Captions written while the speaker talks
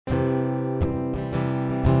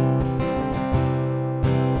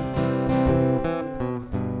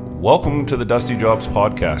Welcome to the Dusty Jobs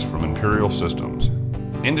podcast from Imperial Systems.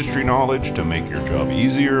 Industry knowledge to make your job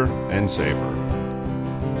easier and safer.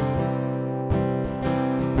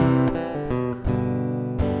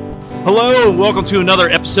 Hello, and welcome to another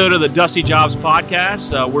episode of the Dusty Jobs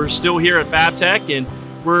podcast. We're still here at Fabtech, and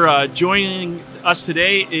we're joining us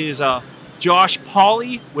today is Josh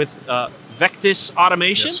Pawley with Vectis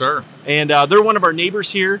Automation. Yes, sir. And they're one of our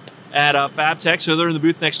neighbors here at Fabtech, so they're in the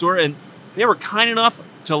booth next door, and they were kind enough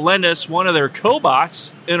to lend us one of their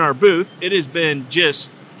cobots in our booth. It has been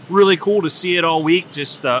just really cool to see it all week,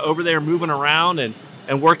 just over there moving around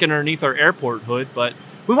and working underneath our airport hood. But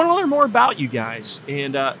we want to learn more about you guys.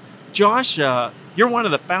 And Josh, you're one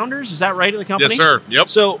of the founders, is that right, of the company? Yes, sir. Yep.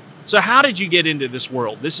 So how did you get into this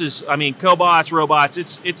world? This is, cobots, robots,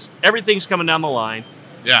 it's everything's coming down the line.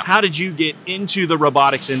 Yeah. How did you get into the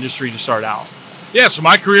robotics industry to start out? Yeah, so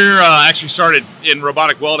my career actually started in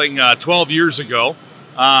robotic welding 12 years ago.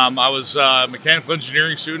 I was a mechanical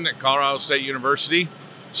engineering student at Colorado State University.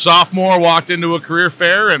 Sophomore, walked into a career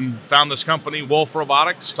fair and found this company, Wolf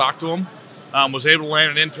Robotics, talked to them. Was able to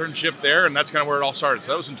land an internship there, and that's kind of where it all started.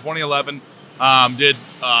 So that was in 2011. Did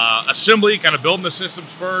assembly, kind of building the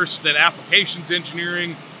systems first, then applications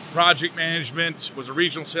engineering, project management, was a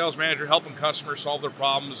regional sales manager helping customers solve their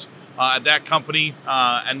problems at that company.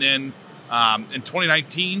 And then in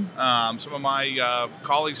 2019, some of my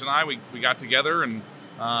colleagues and I, we got together and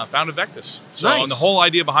founded Vectis. So Nice. And the whole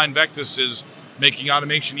idea behind Vectis is making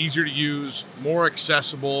automation easier to use, more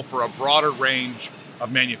accessible for a broader range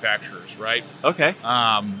of manufacturers, right? Okay.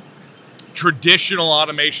 Traditional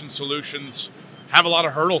automation solutions have a lot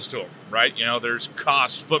of hurdles to them, right? You know, there's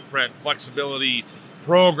cost, footprint, flexibility,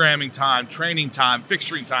 programming time, training time,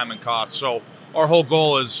 fixturing time, and cost. So our whole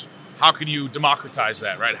goal is, how can you democratize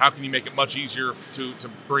that, right? How can you make it much easier to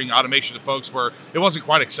bring automation to folks where it wasn't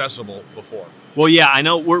quite accessible before? Well, yeah, I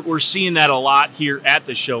know we're seeing that a lot here at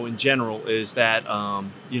the show in general, is that, one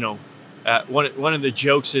of the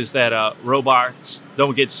jokes is that robots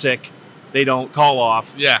don't get sick. They don't call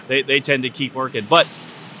off. Yeah. They tend to keep working. But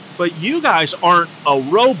you guys aren't a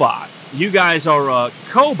robot. You guys are a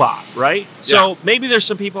cobot, right? Yeah. So maybe there's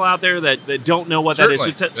some people out there that don't know what that is.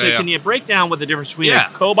 Certainly. So Yeah. Can you break down what the difference between Yeah.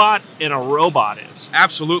 a cobot and a robot is?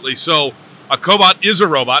 Absolutely. So a cobot is a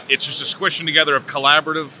robot. It's just a squishing together of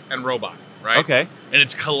collaborative and robot, right? Okay. And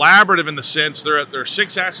it's collaborative in the sense they're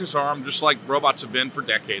 6-axis arm, just like robots have been for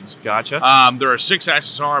decades. Gotcha. They're a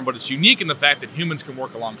 6-axis arm, but it's unique in the fact that humans can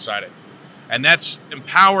work alongside it. And that's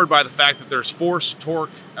empowered by the fact that there's force,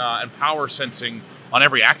 torque, and power sensing on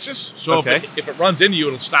every axis. So Okay. if it runs into you,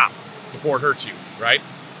 it'll stop before it hurts you, right?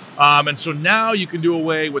 And so now you can do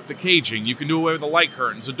away with the caging. You can do away with the light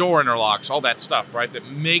curtains, the door interlocks, all that stuff, right? That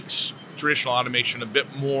makes traditional automation a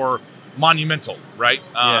bit more monumental, right?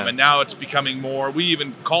 Yeah. And now it's becoming more, we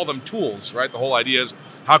even call them tools, right? The whole idea is,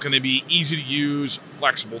 how can they be easy to use,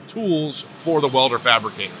 flexible tools for the welder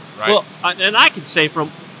fabricator, right? Well, and I can say from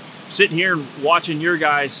sitting here and watching your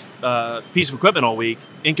guys' piece of equipment all week,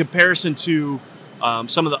 in comparison to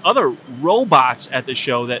some of the other robots at the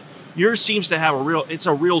show, that yours seems to have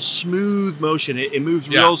a real smooth motion. It moves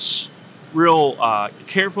real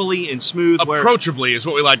carefully and smooth. Approachably is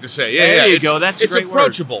what we like to say. Yeah, There you it's, go. That's a it's great word.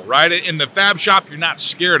 approachable, right? In the fab shop, you're not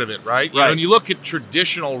scared of it, right? You know, Right. when you look at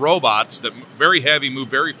traditional robots that very heavy, move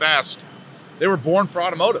very fast, they were born for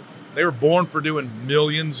automotive. They were born for doing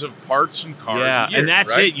millions of parts and cars. Yeah, a year, and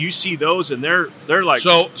that's right? it. You see those, and they're like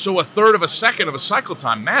So a third of a second of a cycle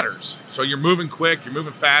time matters. So you're moving quick, you're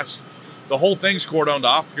moving fast. The whole thing's cordoned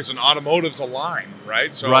off because an automotive's a line,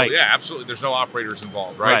 right? So Right. yeah, absolutely. There's no operators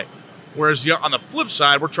involved, right? Right. Whereas on the flip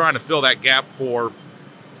side, we're trying to fill that gap for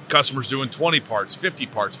customers doing 20 parts, 50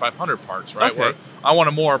 parts, 500 parts, right? Okay. Where I want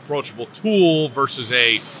a more approachable tool versus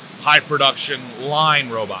a high production line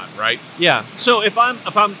robot, right? Yeah. So if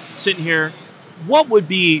I'm sitting here, what would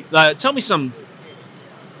be? Tell me some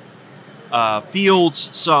fields,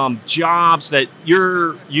 some jobs that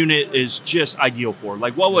your unit is just ideal for.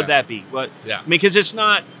 Like, what would that be? Yeah. Because it's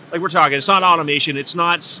not like we're talking. It's not automation. It's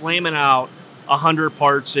not slamming out 100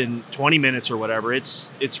 parts in 20 minutes or whatever.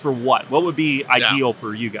 It's for what? What would be ideal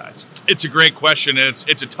for you guys? It's a great question, and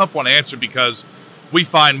it's a tough one to answer because we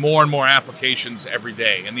find more and more applications every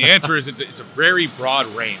day. And the answer is it's a very broad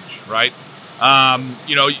range, right?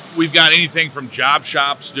 We've got anything from job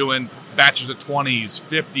shops doing batches of 20s,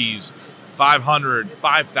 50s, 500,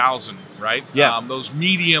 5,000, right? Yeah. Those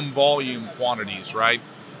medium volume quantities, right?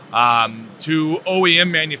 To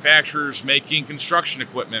OEM manufacturers making construction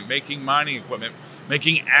equipment, making mining equipment,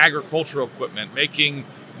 making agricultural equipment, making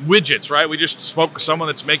widgets, right? We just spoke with someone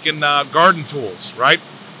that's making garden tools, right?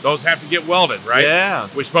 Those have to get welded, right? Yeah.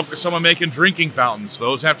 We spoke to someone making drinking fountains.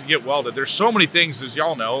 Those have to get welded. There's so many things, as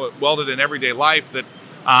y'all know, welded in everyday life that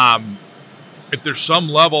if there's some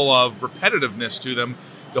level of repetitiveness to them,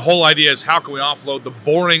 the whole idea is how can we offload the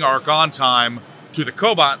boring arc-on time to the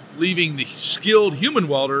cobot, leaving the skilled human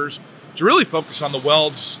welders to really focus on the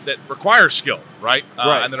welds that require skill, right?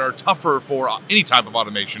 And that are tougher for any type of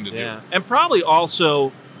automation to do. And probably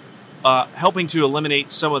also helping to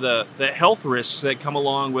eliminate some of the health risks that come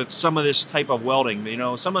along with some of this type of welding. You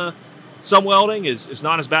know, some welding is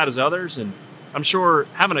not as bad as others, and I'm sure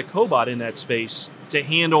having a cobot in that space to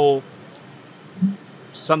handle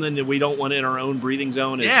something that we don't want in our own breathing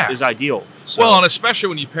zone is ideal. So, well, and especially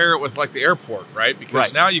when you pair it with like the airport, right?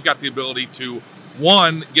 Because now you've got the ability to,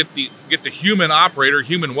 one, get the human operator,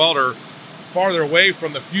 human welder, farther away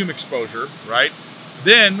from the fume exposure, right?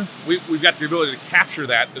 Then we've got the ability to capture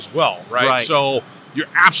that as well, right? So you're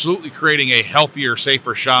absolutely creating a healthier,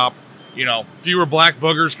 safer shop. You know, fewer black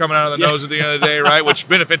boogers coming out of the nose at the end of the day, right? Which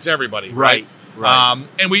benefits everybody, right?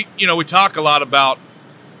 And we talk a lot about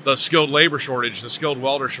the skilled labor shortage, the skilled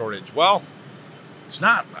welder shortage. Well, it's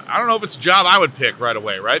not. I don't know if it's a job I would pick right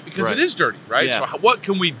away, right? Because it is dirty, right? Yeah. So what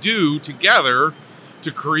can we do together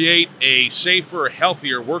to create a safer,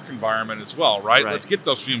 healthier work environment as well, right? Let's get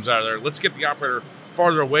those fumes out of there. Let's get the operator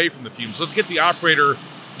farther away from the fumes. Let's get the operator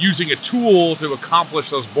using a tool to accomplish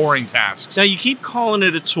those boring tasks. Now, you keep calling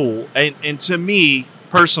it a tool, and to me,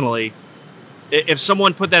 personally, if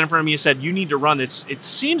someone put that in front of me and said, you need to run this, it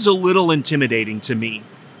seems a little intimidating to me.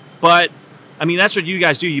 But, I mean, that's what you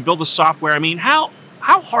guys do. You build the software. I mean, how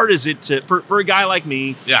hard is it for a guy like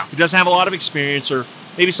me who doesn't have a lot of experience, or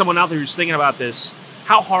maybe someone out there who's thinking about this,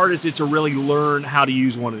 how hard is it to really learn how to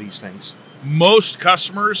use one of these things? Most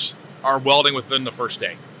customers are welding within the first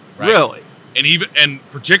day. Right? Really?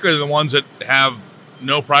 And particularly the ones that have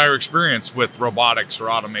no prior experience with robotics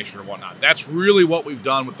or automation or whatnot. That's really what we've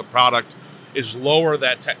done with the product, is lower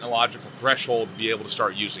that technological threshold to be able to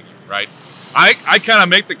start using it, right? I kind of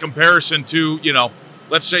make the comparison to, you know,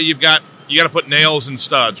 let's say you got to put nails in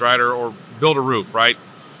studs, right? Or build a roof, right?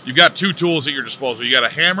 You've got two tools at your disposal. You got a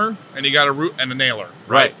hammer and you got a nailer,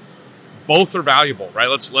 right? Both are valuable, right?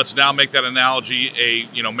 Let's now make that analogy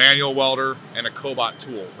a manual welder and a cobot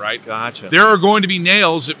tool, right? Gotcha. There are going to be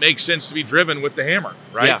nails that make sense to be driven with the hammer,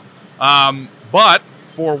 right? Yeah. But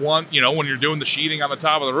for one, when you're doing the sheeting on the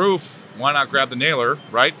top of the roof, why not grab the nailer,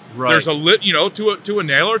 right? There's to a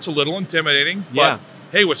nailer, it's a little intimidating, but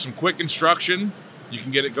hey, with some quick instruction, you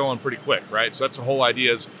can get it going pretty quick, right? So that's the whole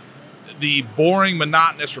idea, is the boring,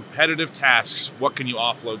 monotonous, repetitive tasks, what can you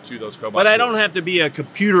offload to those cobot But I tools? don't have to be a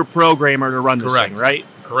computer programmer to run this thing, right?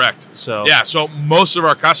 Correct. So most of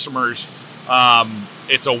our customers,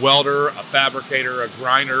 it's a welder, a fabricator, a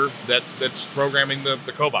grinder that's programming the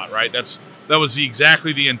cobot, right? That was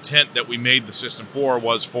exactly the intent that we made the system for,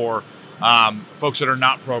 was for folks that are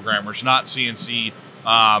not programmers, not CNC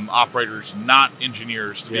operators, not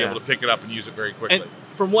engineers, to be able to pick it up and use it very quickly. And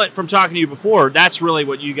from talking to you before, that's really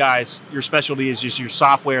what your specialty is, just your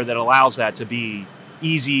software that allows that to be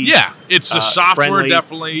easy. Yeah, it's the software, friendly.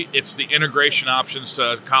 definitely. It's the integration options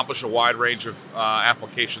to accomplish a wide range of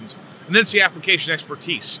applications. And then it's the application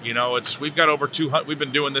expertise. We've got over 200, we've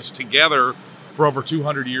been doing this together for over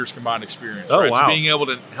 200 years combined experience. Oh, right? wow. So being able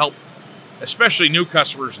to help, especially new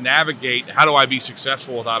customers, navigate how do I be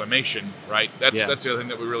successful with automation, right? That's the other thing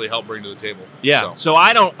that we really help bring to the table. Yeah. So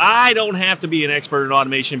I don't have to be an expert in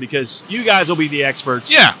automation, because you guys will be the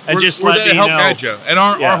experts. Yeah. And we're let there me to help know. guide you. And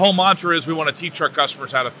our whole mantra is we want to teach our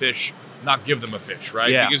customers how to fish, not give them a fish, right?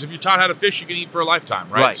 Yeah. Because if you're taught how to fish, you can eat for a lifetime,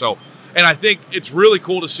 right? So, and I think it's really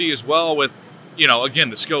cool to see as well with, again,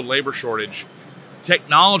 the skilled labor shortage.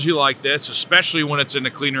 Technology like this, especially when it's in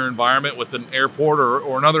a cleaner environment with an airport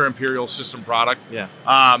or another Imperial system product,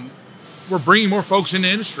 we're bringing more folks into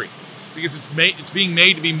industry because it's being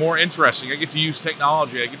made to be more interesting. I get to use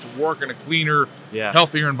technology. I get to work in a cleaner,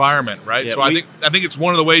 healthier environment, right? Yeah, so I think it's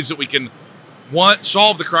one of the ways that we can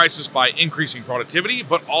solve the crisis by increasing productivity,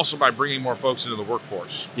 but also by bringing more folks into the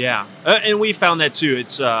workforce. Yeah, and we found that too.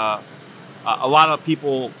 It's a lot of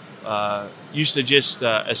people used to just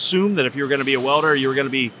assume that if you were going to be a welder, you were going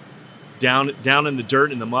to be down in the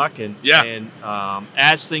dirt and the muck. And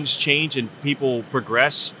as things change and people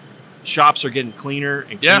progress, shops are getting cleaner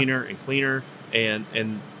and cleaner and cleaner. And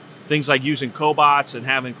things like using cobots and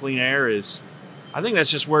having clean air I think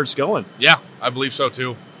that's just where it's going. Yeah, I believe so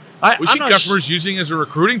too. We see customers using it as a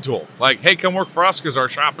recruiting tool. Like, hey, come work for us because our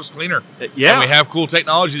shop is cleaner. And we have cool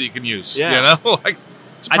technology that you can use. Yeah.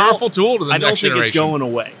 It's a powerful tool to the next generation. I don't think it's going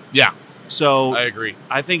away. Yeah. So I agree.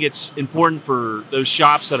 I think it's important for those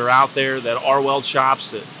shops that are out there that are weld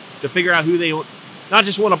shops to figure out who not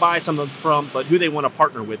just want to buy something from, but who they want to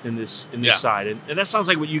partner with in this side. And that sounds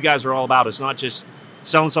like what you guys are all about. It's not just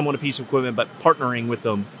selling someone a piece of equipment, but partnering with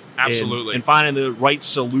them. Absolutely. And finding the right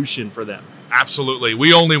solution for them. Absolutely.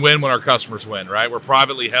 We only win when our customers win, right? We're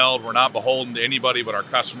privately held. We're not beholden to anybody but our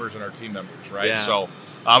customers and our team members, right? Yeah. So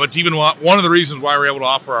it's even one of the reasons why we're able to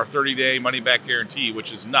offer our 30-day money-back guarantee,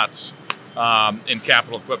 which is nuts in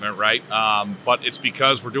capital equipment, right? But it's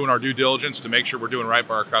because we're doing our due diligence to make sure we're doing right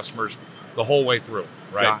by our customers the whole way through,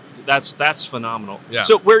 right? Yeah, that's phenomenal. Yeah.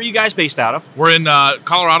 So where are you guys based out of? We're in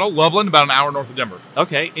Colorado, Loveland, about an hour north of Denver.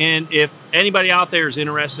 Okay. And if anybody out there is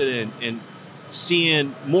interested in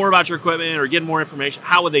seeing more about your equipment or getting more information,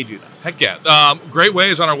 how would they do that? Heck yeah. Great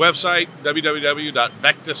way is on our website,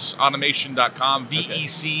 www.vectisautomation.com,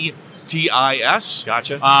 VECTIS.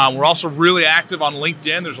 Gotcha. We're also really active on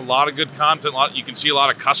LinkedIn. There's a lot of good content. You can see a lot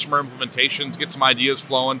of customer implementations, get some ideas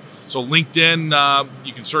flowing. So LinkedIn,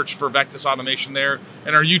 you can search for Vectis Automation there,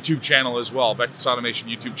 and our YouTube channel as well, Vectis Automation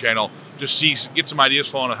YouTube channel. Just get some ideas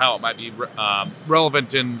flowing on how it might be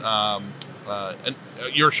relevant in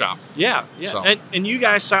your shop. Yeah. So. And you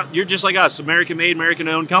guys you're just like us, American made, American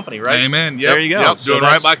owned company, right? Amen. Yep. There you go. Yep. So doing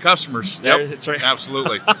right by customers. Yep. That's right.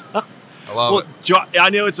 Absolutely. I love it. I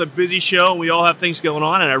know it's a busy show and we all have things going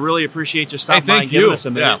on, and I really appreciate you stopping by and giving us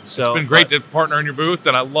a minute. Yeah. So, it's been great to partner in your booth,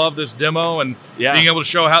 and I love this demo and being able to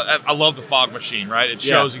show how I love the fog machine, right? It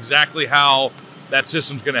shows exactly how that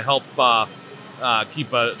system's going to help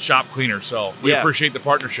keep a shop cleaner. So we appreciate the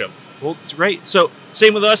partnership. Well, it's great. So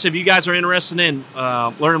same with us. If you guys are interested in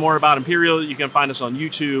learning more about Imperial, you can find us on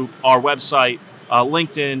YouTube, our website,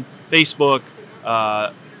 LinkedIn, Facebook,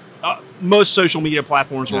 most social media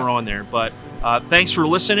platforms we're on there. But thanks for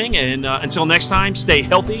listening, and until next time, stay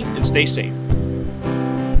healthy and stay safe.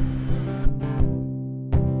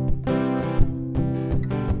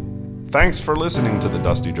 Thanks for listening to the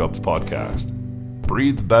Dusty Jobs podcast.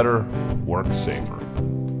 Breathe better, work safer.